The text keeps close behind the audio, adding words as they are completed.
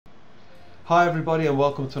Hi everybody and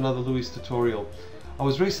welcome to another Louis tutorial. I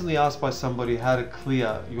was recently asked by somebody how to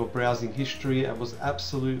clear your browsing history and was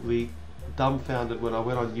absolutely dumbfounded when I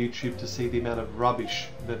went on YouTube to see the amount of rubbish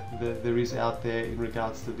that there is out there in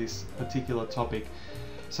regards to this particular topic.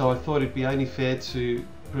 So I thought it'd be only fair to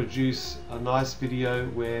produce a nice video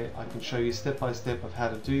where I can show you step by step of how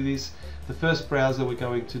to do this. The first browser we're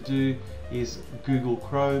going to do is Google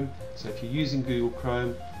Chrome. So if you're using Google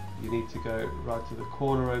Chrome, you need to go right to the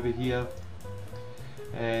corner over here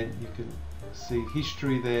and you can see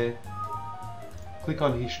history there. Click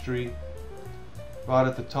on history. Right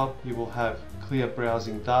at the top you will have clear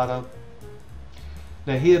browsing data.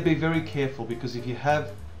 Now here be very careful, because if you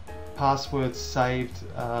have passwords saved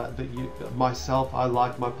I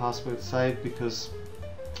like my password saved because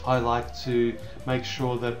I like to make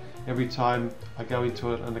sure that every time I go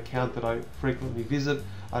into an account that I frequently visit,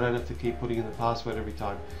 I don't have to keep putting in the password every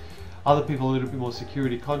time. Other people are a little bit more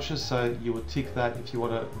security conscious, so you would tick that if you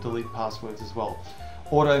want to delete passwords as well.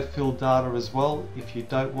 Autofill data as well. If you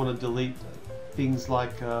don't want to delete things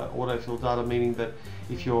like autofill data, meaning that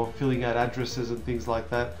if you're filling out addresses and things like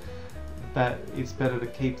that, it's better to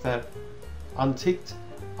keep that unticked,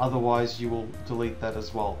 otherwise you will delete that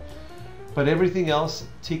as well. But everything else,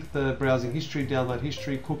 tick the browsing history, download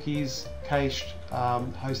history, cookies, cached,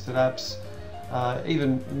 hosted apps,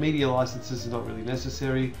 even media licenses is not really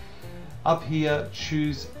necessary. Up here,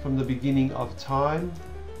 choose from the beginning of time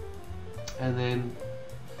and then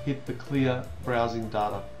hit the clear browsing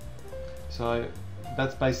data. So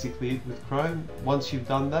that's basically it with Chrome. Once you've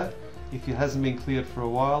done that, if it hasn't been cleared for a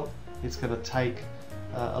while, it's going to take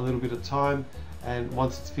a little bit of time, and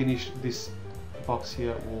once it's finished, this box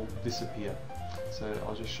here will disappear. So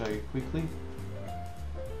I'll just show you quickly.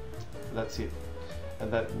 That's it,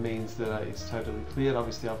 and that means that it's totally cleared.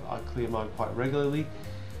 Obviously I clear mine quite regularly.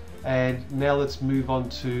 And now let's move on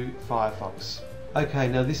to Firefox. Okay,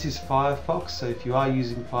 now this is Firefox, so if you are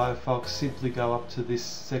using Firefox, simply go up to this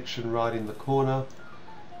section right in the corner,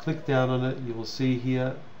 click down on it. You will see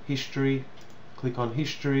here history, click on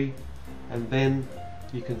history, and then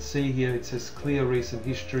you can see here it says clear recent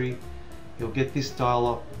history. You'll get this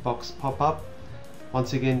dialog box pop up.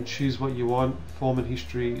 Once again, choose what you want. Form and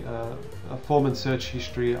history, form and search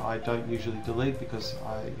history I don't usually delete, because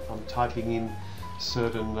if I'm typing in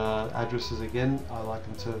certain addresses again, I like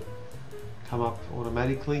them to come up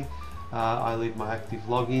automatically. I leave my active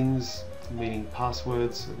logins, meaning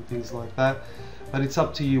passwords and things like that, but it's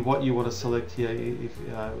up to you what you want to select here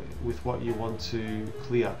with what you want to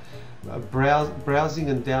clear.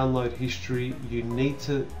 Browsing and download history, you need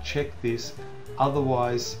to check this,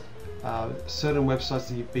 otherwise certain websites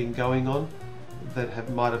that you've been going on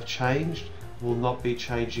that might have changed will not be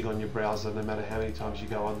changing on your browser no matter how many times you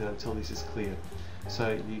go on there until this is cleared.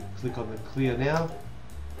 So you click on the clear now,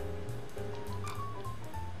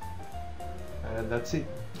 and that's it.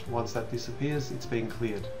 Once that disappears, it's been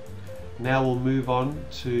cleared. Now we'll move on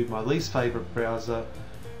to my least favorite browser,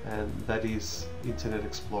 and that is Internet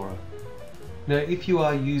Explorer. Now if you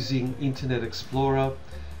are using Internet Explorer,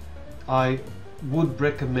 I would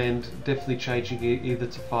recommend definitely changing it either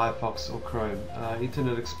to Firefox or Chrome.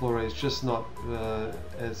 Internet Explorer is just not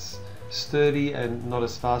as sturdy and not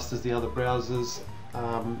as fast as the other browsers,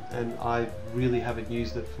 and I really haven't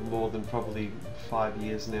used it for more than probably 5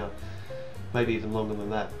 years now, maybe even longer than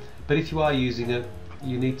that. But if you are using it,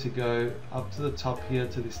 you need to go up to the top here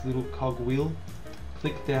to this little cog wheel,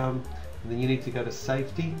 click down, and then you need to go to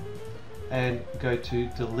safety and go to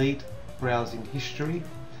delete browsing history.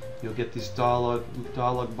 You'll get this dialog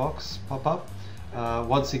box pop up.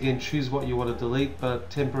 Once again, choose what you want to delete, but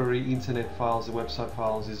temporary internet files and website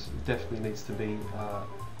files definitely needs to be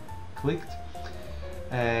clicked.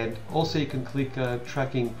 And also you can click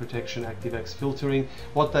tracking protection ActiveX filtering.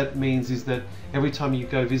 What that means is that every time you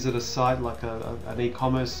go visit a site like an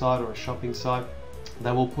e-commerce site or a shopping site,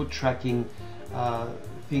 they will put tracking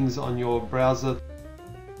things on your browser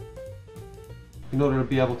in order to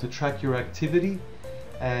be able to track your activity,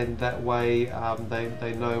 and that way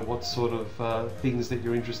they know what sort of things that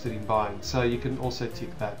you're interested in buying. So you can also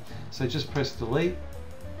tick that. So just press delete,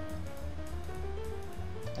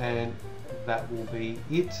 and that will be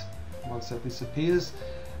it once that disappears.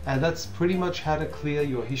 And that's pretty much how to clear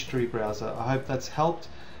your history browser. I hope that's helped,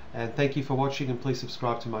 and thank you for watching, and please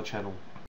subscribe to my channel.